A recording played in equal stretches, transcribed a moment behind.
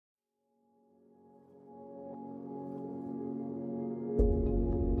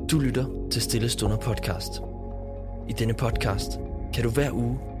Du lytter til Stille Stunder podcast. I denne podcast kan du hver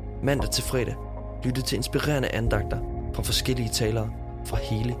uge, mandag til fredag, lytte til inspirerende andagter fra forskellige talere fra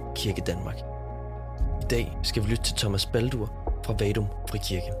hele Kirke Danmark. I dag skal vi lytte til Baldur fra Vadum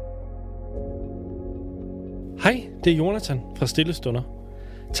Frikirke. Hej, det er Jonathan fra Stille Stunder.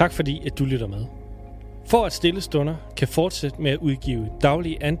 Tak fordi, at du lytter med. For at Stille Stunder kan fortsætte med at udgive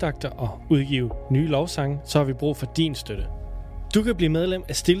daglige andagter og udgive nye lovsange, så har vi brug for din støtte. Du kan blive medlem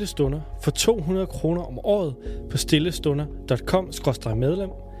af Stille Stunder for 200 kroner om året på stillestunder.com/medlem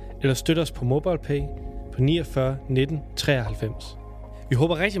eller støtte os på MobilePay på 49 19 93. Vi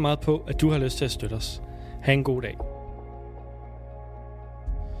håber rigtig meget på, at du har lyst til at støtte os. Ha' en god dag.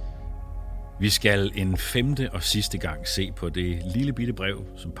 Vi skal en femte og sidste gang se på det lille bitte brev,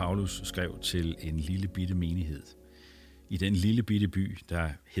 som Paulus skrev til en lille bitte menighed i den lille bitte by, der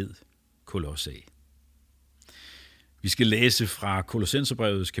hed Kolossae. Vi skal læse fra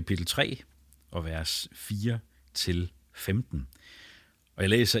Kolossenserbrevets kapitel 3 og vers 4-15. Og jeg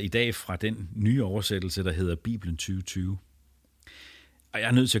læser i dag fra den nye oversættelse, der hedder Bibelen 2020. Og jeg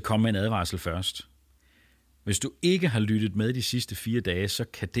er nødt til at komme med en advarsel først. Hvis du ikke har lyttet med de sidste 4 dage, så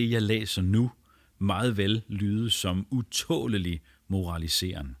kan det, jeg læser nu, meget vel lyde som utålelig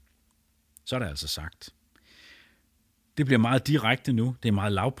moraliseren. Så er det altså sagt. Det bliver meget direkte nu, det er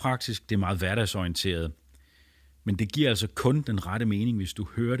meget lavpraktisk, det er meget hverdagsorienteret. Men det giver altså kun den rette mening, hvis du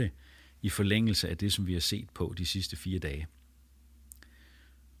hører det i forlængelse af det, som vi har set på de sidste 4 dage.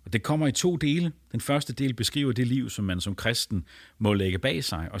 Og det kommer i 2 dele. Den første del beskriver det liv, som man som kristen må lægge bag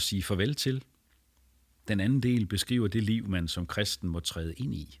sig og sige farvel til. Den anden del beskriver det liv, man som kristen må træde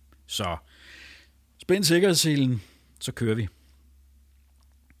ind i. Så spænd sikkerhedsselen, så kører vi.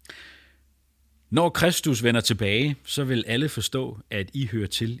 Når Kristus vender tilbage, så vil alle forstå, at I hører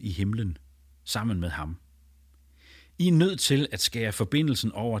til i himlen sammen med ham. I er nødt til at skære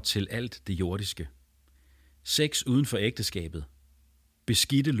forbindelsen over til alt det jordiske. Sex uden for ægteskabet,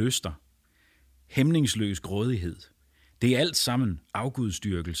 beskidte lyster, hæmningsløs grådighed. Det er alt sammen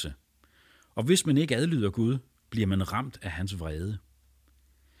afgudstyrkelse. Og hvis man ikke adlyder Gud, bliver man ramt af hans vrede.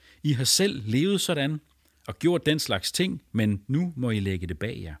 I har selv levet sådan og gjort den slags ting, men nu må I lægge det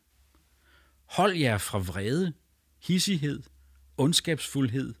bag jer. Hold jer fra vrede, hissighed,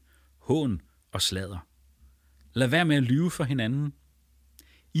 ondskabsfuldhed, hån og sladder. Lad være med at lyve for hinanden.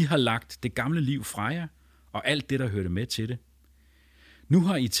 I har lagt det gamle liv fra jer, og alt det, der hørte med til det. Nu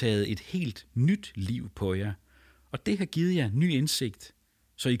har I taget et helt nyt liv på jer, og det har givet jer ny indsigt,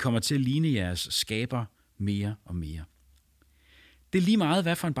 så I kommer til at ligne jeres skaber mere og mere. Det er lige meget,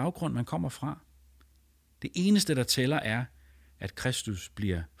 hvad for en baggrund man kommer fra. Det eneste, der tæller, er, at Kristus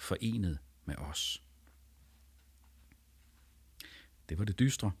bliver forenet med os. Det var det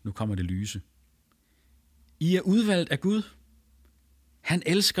dystre, nu kommer det lyse. I er udvalgt af Gud. Han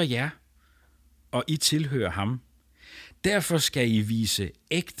elsker jer, og I tilhører ham. Derfor skal I vise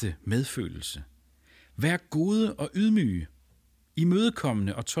ægte medfølelse. Vær gode og ydmyge,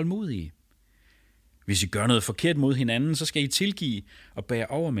 imødekommende og tålmodige. Hvis I gør noget forkert mod hinanden, så skal I tilgive og bære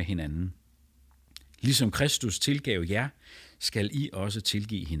over med hinanden. Ligesom Kristus tilgav jer, skal I også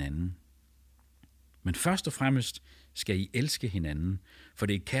tilgive hinanden. Men først og fremmest skal I elske hinanden, for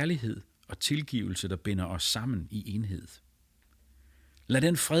det er kærlighed og tilgivelse, der binder os sammen i enhed. Lad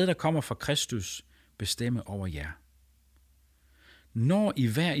den fred, der kommer fra Kristus, bestemme over jer. Når I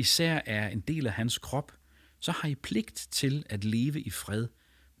hver især er en del af hans krop, så har I pligt til at leve i fred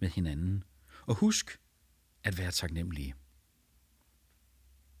med hinanden. Og husk at være taknemmelige.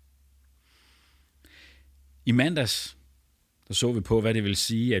 I mandags der så vi på, hvad det vil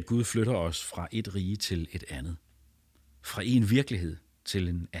sige, at Gud flytter os fra et rige til et andet. Fra en virkelighed til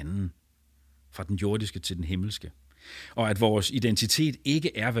en anden. Fra den jordiske til den himmelske. Og at vores identitet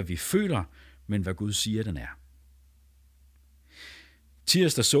ikke er, hvad vi føler, men hvad Gud siger, den er.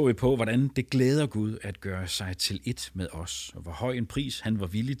 Tirsdag så vi på, hvordan det glæder Gud at gøre sig til ét med os, og hvor høj en pris han var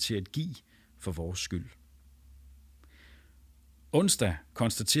villig til at give for vores skyld. Onsdag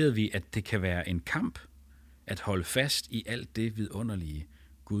konstaterede vi, at det kan være en kamp at holde fast i alt det vidunderlige,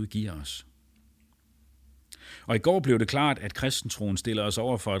 Gud giver os. Og i går blev det klart, at kristentroen stiller os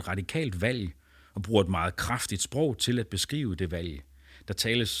over for et radikalt valg og bruger et meget kraftigt sprog til at beskrive det valg. Der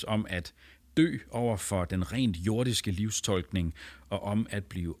tales om at dø over for den rent jordiske livstolkning og om at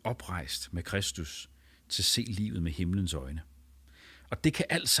blive oprejst med Kristus til at se livet med himlens øjne. Og det kan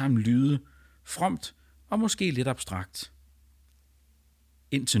alt sammen lyde fromt og måske lidt abstrakt.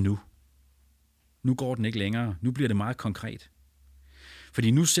 Indtil nu. Nu går den ikke længere. Nu bliver det meget konkret.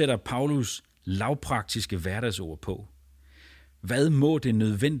 Fordi nu sætter Paulus lavpraktiske hverdagsord på. Hvad må det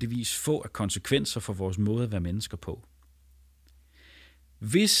nødvendigvis få af konsekvenser for vores måde at være mennesker på?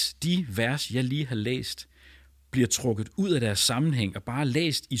 Hvis de vers, jeg lige har læst, bliver trukket ud af deres sammenhæng og bare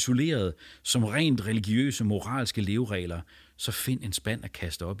læst isoleret som rent religiøse, moralske leveregler, så find en spand at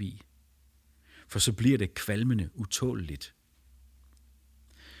kaste op i. For så bliver det kvalmende utåleligt.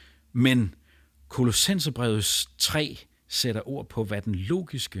 Men Kolossenserbrevet 3 sætter ord på, hvad den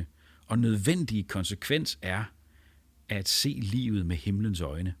logiske og nødvendige konsekvens er af at se livet med himlens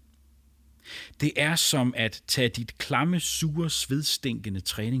øjne. Det er som at tage dit klamme, sure, svedstinkende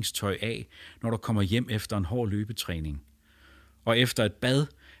træningstøj af, når du kommer hjem efter en hård løbetræning. Og efter et bad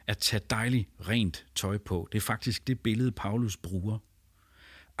at tage dejligt, rent tøj på. Det er faktisk det billede, Paulus bruger.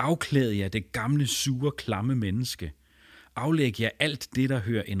 Afklæd jer det gamle, sure, klamme menneske. Aflæg jer alt det, der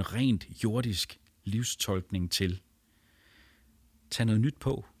hører en rent jordisk livstolkning til. Tag noget nyt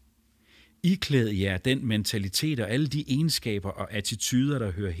på. Iklæd jer den mentalitet og alle de egenskaber og attituder,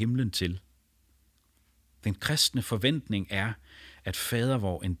 der hører himlen til. Den kristne forventning er, at fader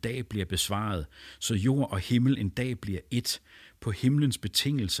vor en dag bliver besvaret, så jord og himmel en dag bliver ét på himlens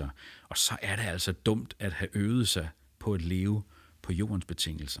betingelser, og så er det altså dumt at have øvet sig på at leve på jordens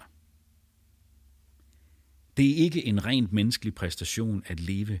betingelser. Det er ikke en rent menneskelig præstation at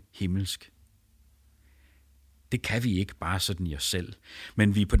leve himmelsk. Det kan vi ikke bare sådan i os selv,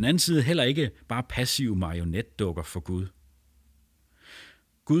 men vi er på den anden side heller ikke bare passive marionetdukker for Gud.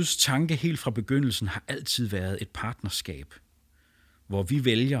 Guds tanke helt fra begyndelsen har altid været et partnerskab, hvor vi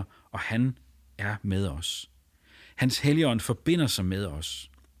vælger, og han er med os. Hans Helligånd forbinder sig med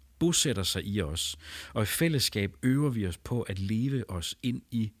os, bosætter sig i os, og i fællesskab øver vi os på at leve os ind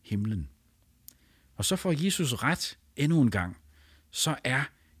i himlen. Og så får Jesus ret endnu en gang, så er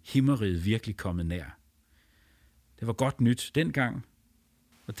himmeriget virkelig kommet nær. Det var godt nyt dengang,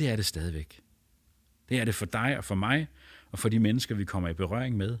 og det er det stadigvæk. Det er det for dig og for mig, og for de mennesker, vi kommer i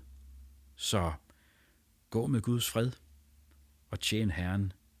berøring med. Så gå med Guds fred, og tjen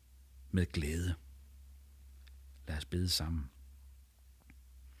Herren med glæde. Lad os bede sammen.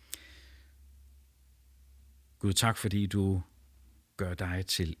 Gud, tak fordi du gør dig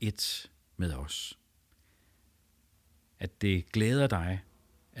til ét med os. At det glæder dig,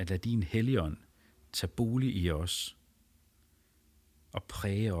 at lade din Helligånd tage bolig i os og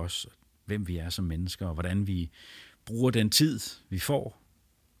præge os, hvem vi er som mennesker, og hvordan vi bruger den tid, vi får,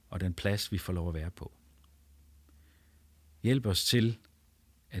 og den plads, vi får lov at være på. Hjælp os til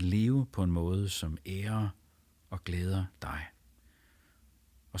at leve på en måde, som ærer og glæder dig,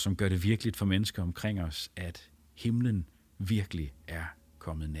 og som gør det virkeligt for mennesker omkring os, at himlen virkelig er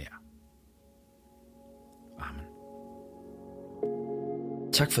kommet nær. Amen.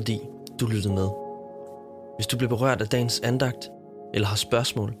 Tak fordi du lyttede med. Hvis du blev berørt af dagens andagt, eller har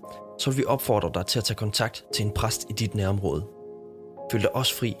spørgsmål, så vil vi opfordre dig til at tage kontakt til en præst i dit nærområde. Føl dig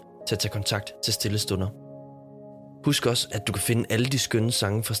også fri til at tage kontakt til Stille Stunder. Husk også, at du kan finde alle de skønne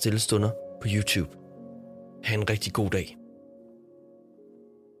sange fra Stille Stunder på YouTube. Ha' en rigtig god dag.